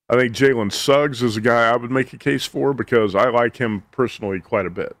 I think Jalen Suggs is a guy I would make a case for because I like him personally quite a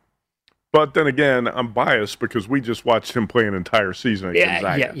bit. But then again, I'm biased because we just watched him play an entire season at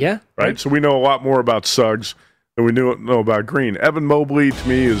Gonzaga. Yeah. Right? So we know a lot more about Suggs than we know about Green. Evan Mobley, to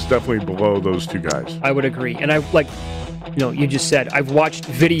me, is definitely below those two guys. I would agree. And you just said, I've watched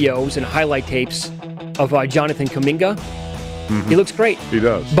videos and highlight tapes of Jonathan Kuminga. Mm-hmm. He looks great. He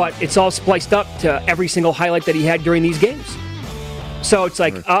does. But it's all spliced up to every single highlight that he had during these games. So it's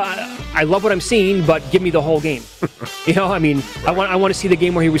like, I love what I'm seeing, but give me the whole game. I want to see the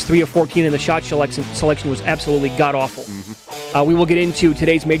game where he was 3 of 14 and the shot selection was absolutely god-awful. Mm-hmm. We will get into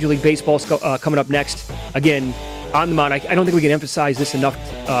today's Major League Baseball coming up next. Again, on the mound, I don't think we can emphasize this enough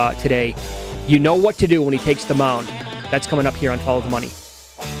today. You know what to do when he takes the mound. That's coming up here on Follow the Money.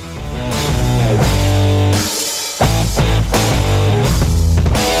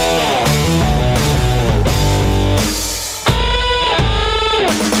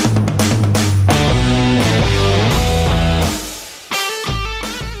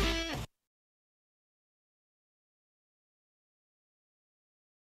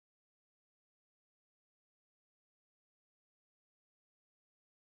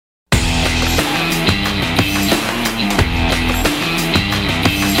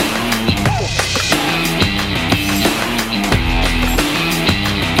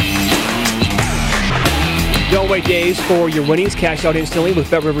 Wait days for your winnings. Cash out instantly with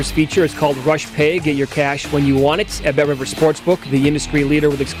BetRivers feature. It's called Rush Pay. Get your cash when you want it at BetRivers Sportsbook, the industry leader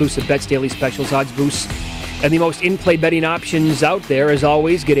with exclusive bets, daily specials, odds boosts, and the most in-play betting options out there. As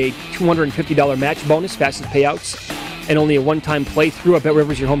always, get a $250 match bonus, fastest payouts, and only a one-time playthrough at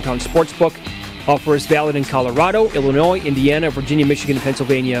BetRivers, your hometown sportsbook. Offer is valid in Colorado, Illinois, Indiana, Virginia, Michigan, and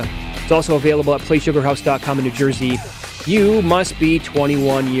Pennsylvania. It's also available at PlaySugarHouse.com in New Jersey. You must be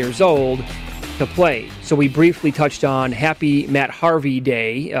 21 years old to play. So we briefly touched on Happy Matt Harvey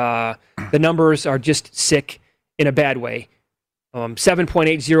Day. The numbers are just sick in a bad way.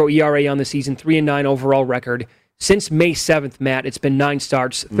 7.80 ERA on the season, 3-9 overall record. Since May 7th, Matt, it's been 9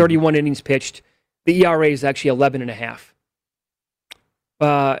 starts, 31 innings pitched. The ERA is actually 11.5.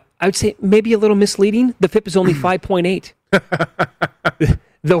 I would say maybe a little misleading. The FIP is only 5.8.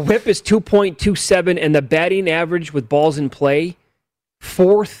 The WHIP is 2.27, and the batting average with balls in play,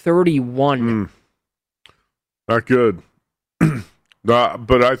 431. Not good.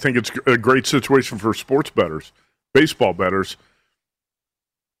 But I think it's a great situation for sports bettors, baseball bettors.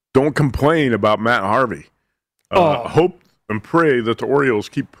 Don't complain about Matt Harvey. Hope and pray that the Orioles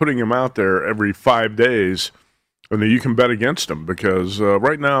keep putting him out there every 5 days and that you can bet against him, because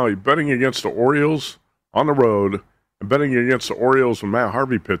right now, betting against the Orioles on the road and betting against the Orioles when Matt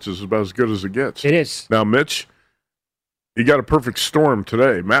Harvey pitches is about as good as it gets. It is. Now, Mitch, you got a perfect storm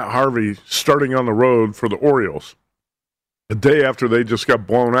today. Matt Harvey starting on the road for the Orioles a day after they just got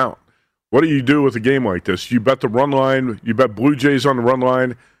blown out. What do you do with a game like this? You bet the run line. You bet Blue Jays on the run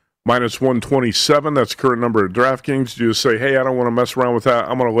line, minus 127. That's the current number at DraftKings. Do you just say, hey, I don't want to mess around with that.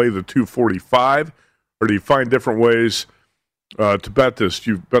 I'm going to lay the 245. Or do you find different ways to bet this?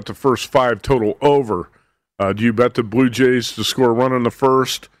 Do you bet the first 5 total over? Do you bet the Blue Jays to score a run in the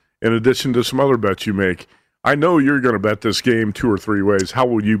first in addition to some other bets you make? I know you're going to bet this game 2 or 3 ways. How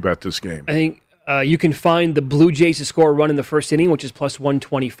will you bet this game? I think you can find the Blue Jays to score a run in the first inning, which is plus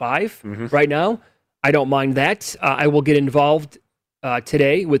 125 right now. I don't mind that. I will get involved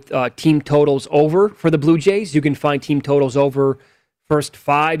today with team totals over for the Blue Jays. You can find team totals over first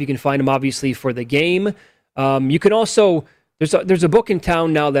 5. You can find them obviously for the game. You can also there's a book in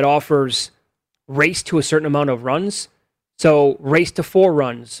town now that offers race to a certain amount of runs. So race to 4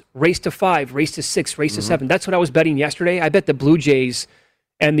 runs, race to 5, race to 6, race to 7. That's what I was betting yesterday. I bet the Blue Jays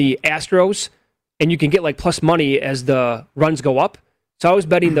and the Astros, and you can get like plus money as the runs go up. So I was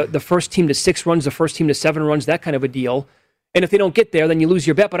betting the first team to 6 runs, the first team to 7 runs, that kind of a deal. And if they don't get there, then you lose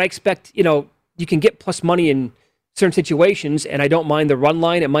your bet. But I expect, you can get plus money in certain situations, and I don't mind the run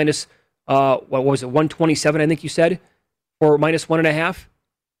line at minus, 127, I think you said, or minus 1.5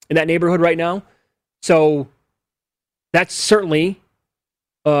 in that neighborhood right now. So that's certainly,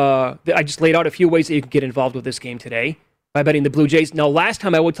 I just laid out a few ways that you can get involved with this game today by betting the Blue Jays. Now, last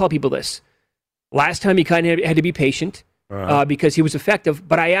time I would tell people this. Last time he kind of had to be patient because he was effective,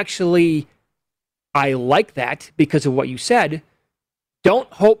 but I like that because of what you said.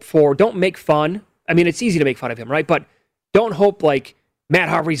 Don't make fun. I mean, it's easy to make fun of him, right? But don't hope like Matt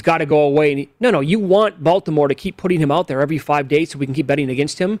Harvey's got to go away. No, you want Baltimore to keep putting him out there every 5 days so we can keep betting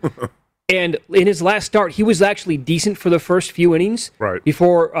against him. And in his last start, he was actually decent for the first few innings. Right.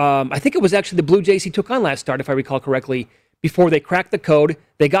 Before, I think it was actually the Blue Jays he took on last start, if I recall correctly, before they cracked the code.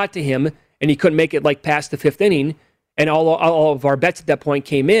 They got to him, and he couldn't make it like past the 5th inning. And all of our bets at that point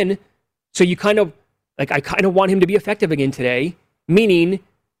came in. So I kind of want him to be effective again today, meaning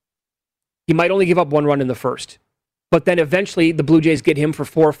he might only give up 1 run in the first. But then eventually the Blue Jays get him for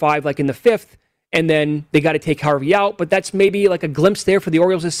 4 or 5, like in the 5th. And then they got to take Harvey out. But that's maybe like a glimpse there for the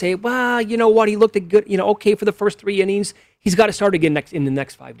Orioles to say, well, you know what? He looked good, okay for the first 3 innings. He's got to start again in the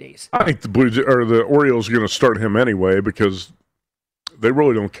next 5 days. I think the Orioles are going to start him anyway because they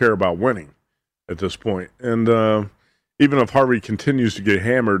really don't care about winning at this point. And even if Harvey continues to get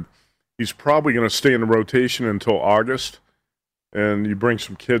hammered, he's probably going to stay in the rotation until August. And you bring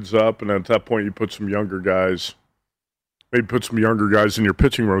some kids up, and at that point you put some younger guys. Maybe put some younger guys in your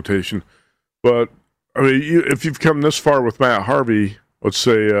pitching rotation. But, I mean, if you've come this far with Matt Harvey, let's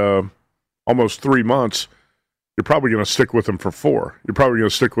say almost 3 months, you're probably going to stick with him for 4. You're probably going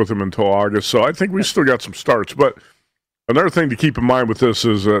to stick with him until August. So I think we still got some starts. But another thing to keep in mind with this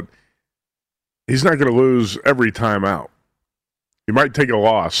is that he's not going to lose every time out. He might take a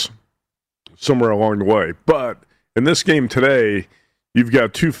loss somewhere along the way. But in this game today, you've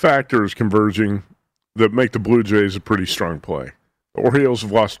got 2 factors converging that make the Blue Jays a pretty strong play. The Orioles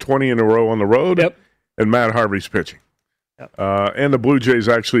have lost 20 in a row on the road, and Matt Harvey's pitching. Yep. And the Blue Jays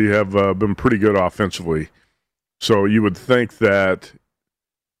actually have been pretty good offensively. So you would think that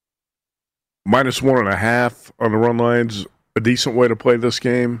minus 1.5 on the run line's a decent way to play this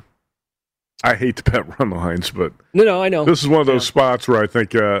game. I hate to bet run lines, but no, I know. This is one of those spots where I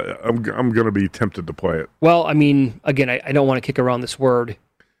think I'm going to be tempted to play it. Well, I mean, again, I don't want to kick around this word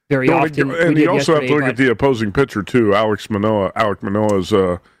very often. And you also have to look at the opposing pitcher, too. Alek Manoah is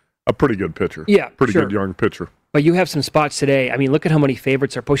a pretty good pitcher. Yeah, pretty good young pitcher. But you have some spots today. I mean, look at how many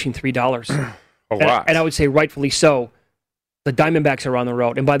favorites are pushing $3. A lot. And I would say rightfully so. The Diamondbacks are on the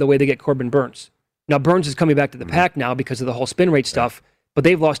road. And by the way, they get Corbin Burns. Now, Burns is coming back to the pack now because of the whole spin rate stuff, but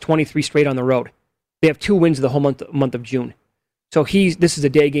they've lost 23 straight on the road. They have 2 wins the whole month of June. So this is a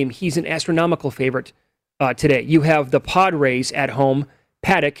day game. He's an astronomical favorite today. You have the Padres at home.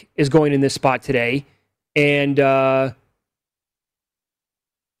 Paddock is going in this spot today. And why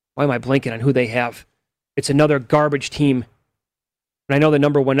am I blanking on who they have? It's another garbage team. And I know the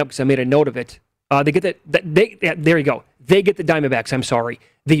number went up because I made a note of it. They get there you go. They get the Diamondbacks, I'm sorry.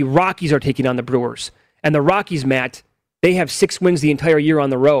 The Rockies are taking on the Brewers. And the Rockies, Matt, they have 6 wins the entire year on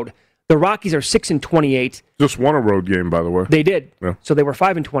the road. The Rockies are 6-28. Just won a road game, by the way. They did. Yeah. So they were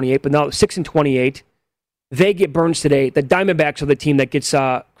 5-28, but now 6-28. They get Burns today. The Diamondbacks are the team that gets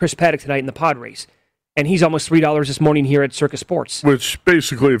Chris Paddock tonight in the Padres. And he's almost $3 this morning here at Circus Sports. Which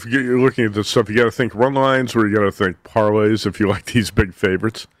basically, if you're looking at this stuff, you got to think run lines or you got to think parlays if you like these big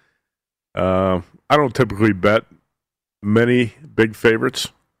favorites. I don't typically bet many big favorites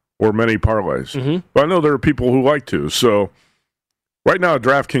or many parlays. Mm-hmm. But I know there are people who like to. So right now at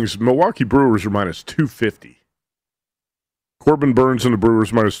DraftKings, Milwaukee Brewers are minus 250. Corbin Burns and the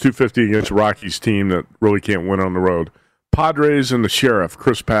Brewers minus 250 against Rockies team that really can't win on the road. Padres and the Sheriff,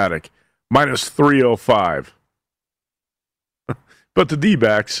 Chris Paddock, minus 305. But the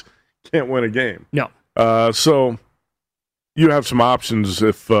D-backs can't win a game. No. So you have some options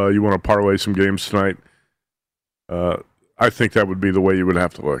if you want to parlay some games tonight. I think that would be the way you would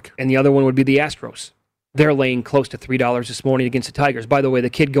have to look. And the other one would be the Astros. They're laying close to $3 this morning against the Tigers. By the way, the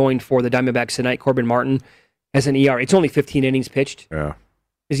kid going for the Diamondbacks tonight, Corbin Martin, has an ERA. It's only 15 innings pitched. Yeah.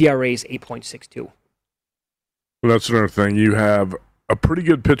 His ERA is 8.62. Well, that's another thing. You have a pretty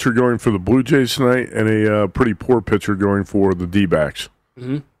good pitcher going for the Blue Jays tonight and a pretty poor pitcher going for the D-backs.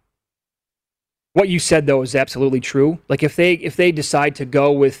 Mm-hmm. What you said, though, is absolutely true. Like, if they decide to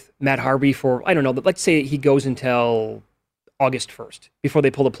go with Matt Harvey for, I don't know, let's say he goes until August 1st before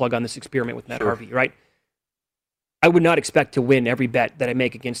they pull the plug on this experiment with Matt Harvey, right? I would not expect to win every bet that I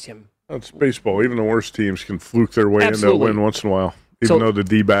make against him. That's baseball. Even the worst teams can fluke their way into a win once in a while, even though the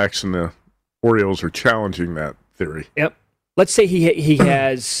D-backs and the Orioles are challenging that theory. Yep. Let's say he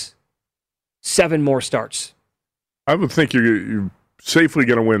has 7 more starts. I would think you're safely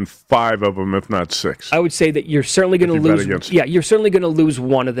going to win 5 of them, if not 6. I would say that you're certainly going to lose. Yeah, you're certainly going to lose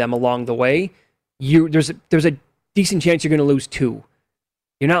one of them along the way. There's a decent chance you're going to lose 2.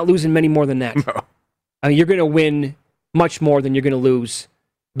 You're not losing many more than that. No. I mean, you're going to win much more than you're going to lose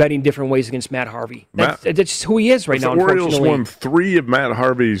betting different ways against Matt Harvey. That's just who he is right now. If the Orioles won 3 of Matt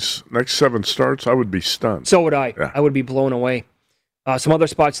Harvey's next 7 starts, I would be stunned. So would I. Yeah. I would be blown away. Some other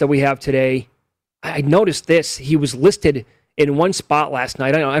spots that we have today. I noticed this. He was listed in one spot last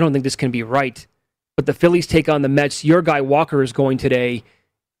night. I don't think this can be right, but the Phillies take on the Mets. Your guy Walker is going today.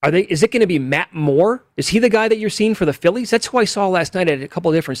 Is it going to be Matt Moore? Is he the guy that you're seeing for the Phillies? That's who I saw last night at a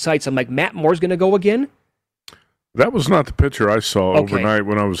couple of different sites. I'm like, Matt Moore's going to go again? That was not the pitcher I saw overnight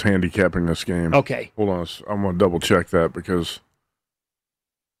when I was handicapping this game. Okay. Hold on. I'm going to double check that because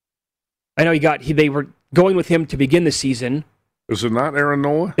I know they were going with him to begin the season. Is it not Aaron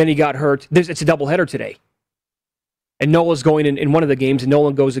Nola? Then he got hurt. It's a doubleheader today. And Nola's going in one of the games, and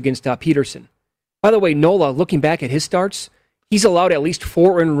Nolan goes against Peterson. By the way, Nola, looking back at his starts, he's allowed at least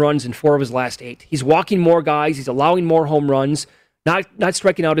 4 earned runs in 4 of his last 8. He's walking more guys. He's allowing more home runs, not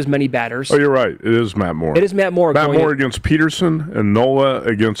striking out as many batters. Oh, you're right. It is Matt Moore. It is Matt Moore. Matt Moore against Peterson and Nola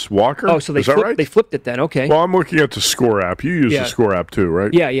against Walker? Oh, so they flipped it then. Okay. Well, I'm looking at the score app. You use the score app too,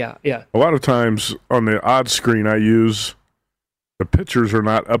 right? Yeah. A lot of times on the odds screen I use, the pitchers are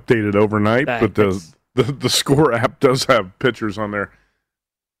not updated overnight, but the score app does have pitchers on there.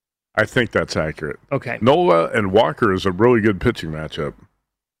 I think that's accurate. Okay. Nola and Walker is a really good pitching matchup.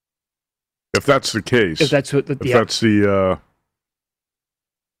 If that's the case. If that's the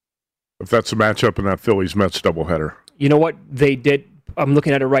matchup in that Phillies-Mets doubleheader. You know what? They did. I'm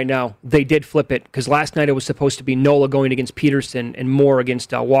looking at it right now. They did flip it because last night it was supposed to be Nola going against Peterson and Moore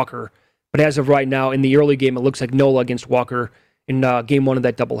against Walker. But as of right now, in the early game, it looks like Nola against Walker in game 1 of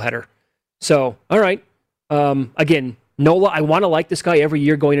that doubleheader. So, all right. Again, Nola, I want to like this guy every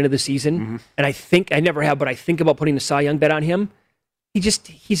year going into the season. And I think, I never have, but I think about putting a Cy Young bet on him.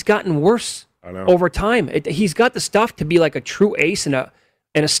 He's gotten worse over time. He's got the stuff to be like a true ace and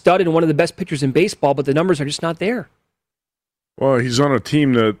a stud and one of the best pitchers in baseball, but the numbers are just not there. Well, he's on a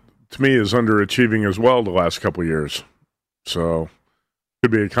team that, to me, is underachieving as well the last couple of years. So,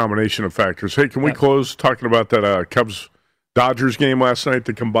 could be a combination of factors. Hey, can we close talking about that Cubs-Dodgers game last night,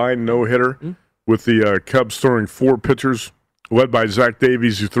 the combined no-hitter, with the Cubs throwing 4 pitchers, led by Zach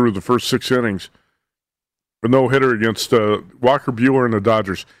Davies, who threw the first 6 innings. A no-hitter against Walker Buehler and the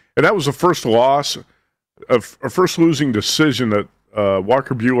Dodgers. And that was the first loss, a first losing decision that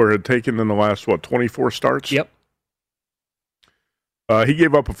Walker Buehler had taken in the last, 24 starts? Yep. He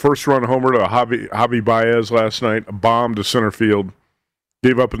gave up a first-run homer to Javi Baez last night, a bomb to center field.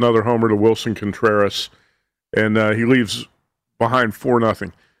 Gave up another homer to Wilson Contreras, and he leaves behind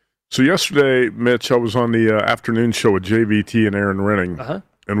 4-0. So yesterday, Mitch, I was on the afternoon show with JVT and Aaron Renning,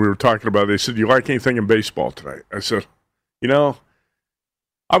 and we were talking about it. They said, "Do you like anything in baseball tonight?" I said,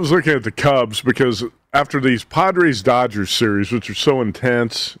 I was looking at the Cubs because after these Padres-Dodgers series, which are so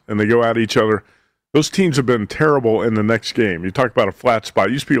intense, and they go at each other, those teams have been terrible in the next game. You talk about a flat spot.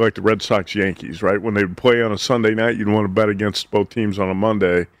 It used to be like the Red Sox-Yankees, right? When they would play on a Sunday night, you'd want to bet against both teams on a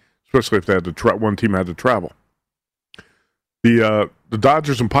Monday, especially if they had to one team had to travel. The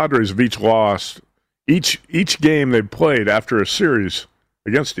Dodgers and Padres have each lost each game they've played after a series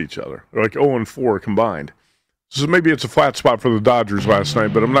against each other. They're like 0-4 combined. So maybe it's a flat spot for the Dodgers last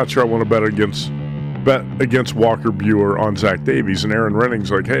night, but I'm not sure I want to bet against Walker Buehler on Zach Davies. And Aaron Renning's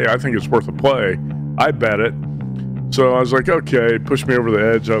like, hey, I think it's worth a play. I bet it. So I was like, okay, push me over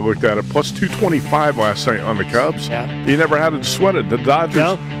the edge. I looked at it. Plus 225 last night on the Cubs. Yeah. He never had it sweated. The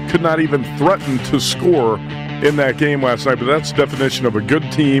Dodgers could not even threaten to score in that game last night, but that's the definition of a good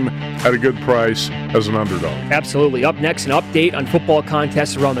team at a good price as an underdog. Absolutely. Up next, an update on football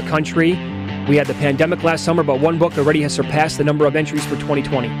contests around the country. We had the pandemic last summer, but one book already has surpassed the number of entries for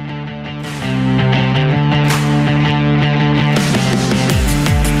 2020.